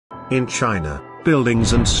In China,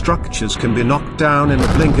 buildings and structures can be knocked down in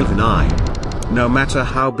a blink of an eye, no matter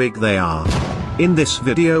how big they are. In this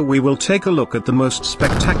video we will take a look at the most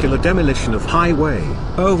spectacular demolition of highway,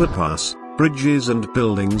 overpass, bridges and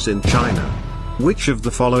buildings in China. Which of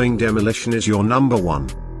the following demolition is your number one?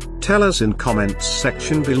 Tell us in comments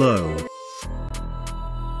section below.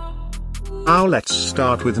 Now let's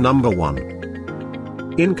start with number 1.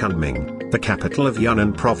 In Kunming, the capital of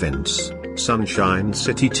Yunnan province, Sunshine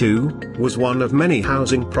City 2, was one of many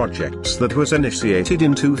housing projects that was initiated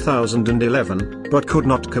in 2011, but could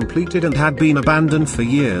not completed and had been abandoned for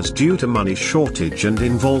years due to money shortage and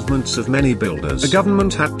involvements of many builders. The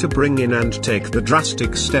government had to bring in and take the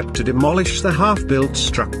drastic step to demolish the half-built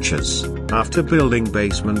structures, after building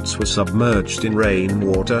basements were submerged in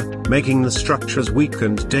rainwater, making the structures weak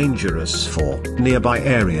and dangerous for nearby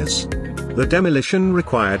areas. The demolition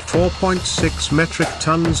required 4.6 metric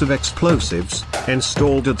tons of explosives,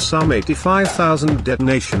 installed at some 85,000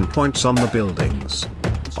 detonation points on the buildings.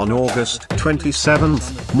 On August 27,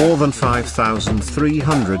 more than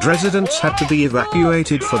 5,300 residents had to be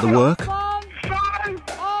evacuated for the work.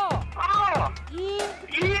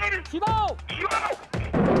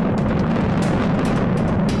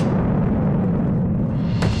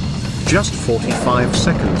 Just 45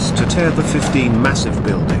 seconds to tear the 15 massive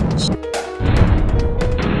buildings.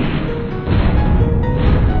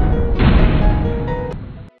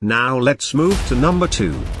 Now let's move to number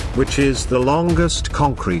 2, which is the longest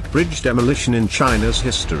concrete bridge demolition in China's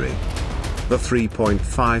history. The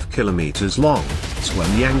 3.5 kilometers long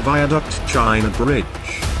Kunming Viaduct China Bridge,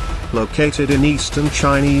 located in eastern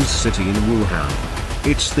Chinese city in Wuhan.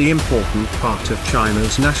 It's the important part of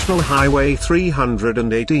China's National Highway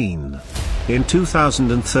 318. In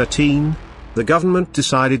 2013, the government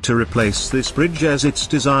decided to replace this bridge as its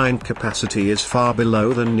design capacity is far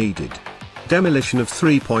below than needed. Demolition of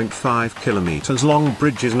 3.5 kilometers long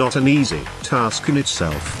bridge is not an easy task in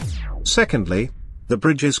itself. Secondly, the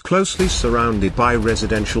bridge is closely surrounded by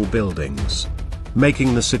residential buildings,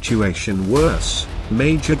 making the situation worse.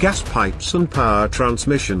 Major gas pipes and power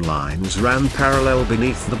transmission lines ran parallel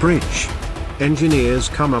beneath the bridge. Engineers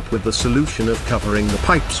come up with the solution of covering the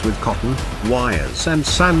pipes with cotton, wires and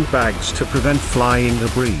sandbags to prevent flying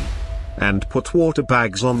debris, and put water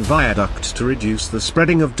bags on viaduct to reduce the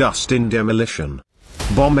spreading of dust in demolition.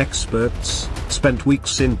 Bomb experts spent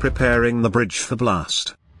weeks in preparing the bridge for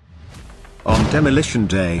blast. On demolition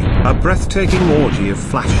day, a breathtaking orgy of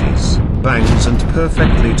flashes, bangs and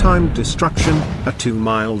perfectly timed destruction, a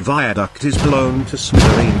 2-mile viaduct is blown to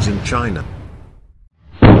smithereens in China.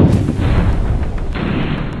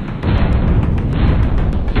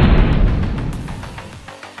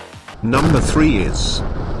 Number 3 is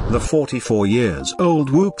the 44 years old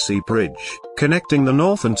Wuxi Bridge, connecting the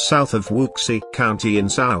north and south of Wuxi County in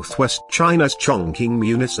southwest China's Chongqing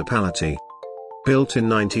municipality. Built in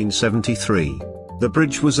 1973, the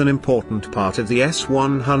bridge was an important part of the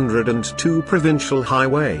S102 provincial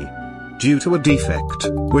highway. Due to a defect,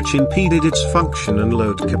 which impeded its function and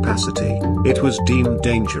load capacity, it was deemed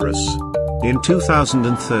dangerous. In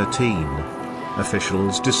 2013,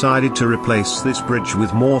 officials decided to replace this bridge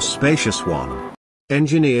with more spacious one.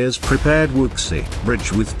 Engineers prepared Wuxi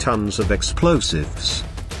Bridge with tons of explosives.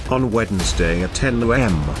 On Wednesday at 10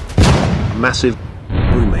 am, massive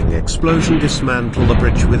booming explosion dismantled the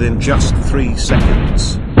bridge within just 3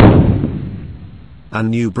 seconds. A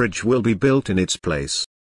new bridge will be built in its place.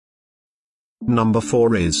 Number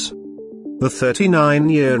 4 is the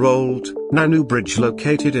 39-year-old Nanu Bridge,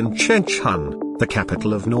 located in Chengchun, the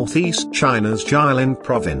capital of northeast China's Jilin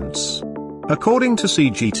province. According to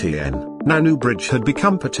CGTN, Nanu Bridge had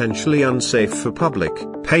become potentially unsafe for public,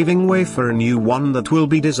 paving way for a new one that will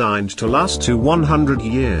be designed to last to 100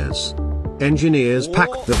 years. Engineers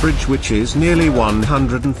packed the bridge, which is nearly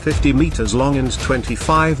 150 meters long and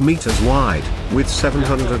 25 meters wide, with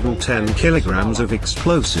 710 kilograms of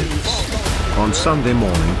explosives. On Sunday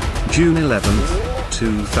morning, June 11,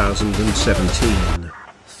 2017.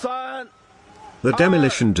 The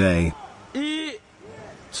demolition day.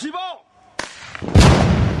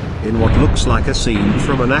 In what looks like a scene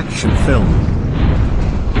from an action film,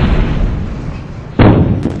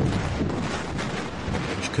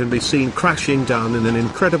 which can be seen crashing down in an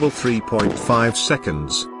incredible 3.5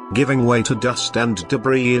 seconds, giving way to dust and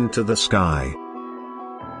debris into the sky.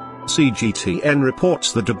 CGTN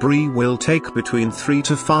reports the debris will take between 3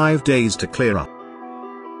 to 5 days to clear up.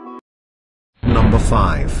 Number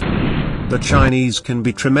 5. The Chinese can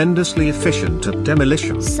be tremendously efficient at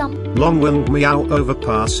demolition. Longwang-Miao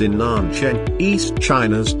Overpass in Nancheng, East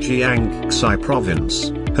China's Jiangxi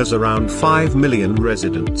province, has around 5 million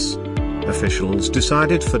residents. Officials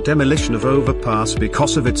decided for demolition of overpass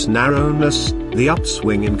because of its narrowness. The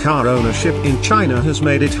upswing in car ownership in China has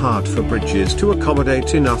made it hard for bridges to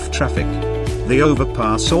accommodate enough traffic. The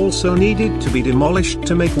overpass also needed to be demolished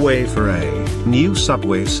to make way for a new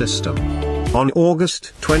subway system. On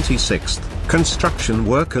August 26, construction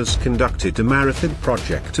workers conducted a marathon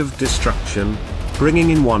project of destruction, bringing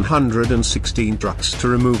in 116 trucks to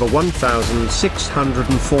remove a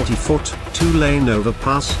 1,640-foot, two-lane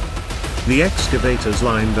overpass. The excavators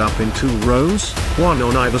lined up in 2 rows, one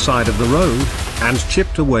on either side of the road, and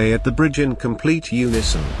chipped away at the bridge in complete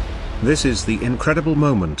unison. This is the incredible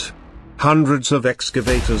moment. Hundreds of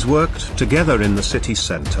excavators worked together in the city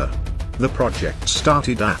center. The project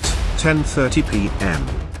started at 10:30 p.m.,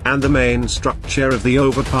 and the main structure of the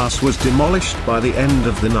overpass was demolished by the end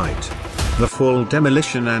of the night. The full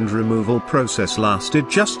demolition and removal process lasted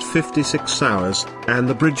just 56 hours, and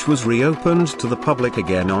the bridge was reopened to the public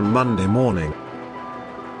again on Monday morning.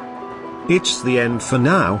 It's the end for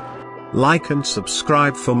now. Like and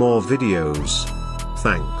subscribe for more videos.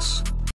 Thanks.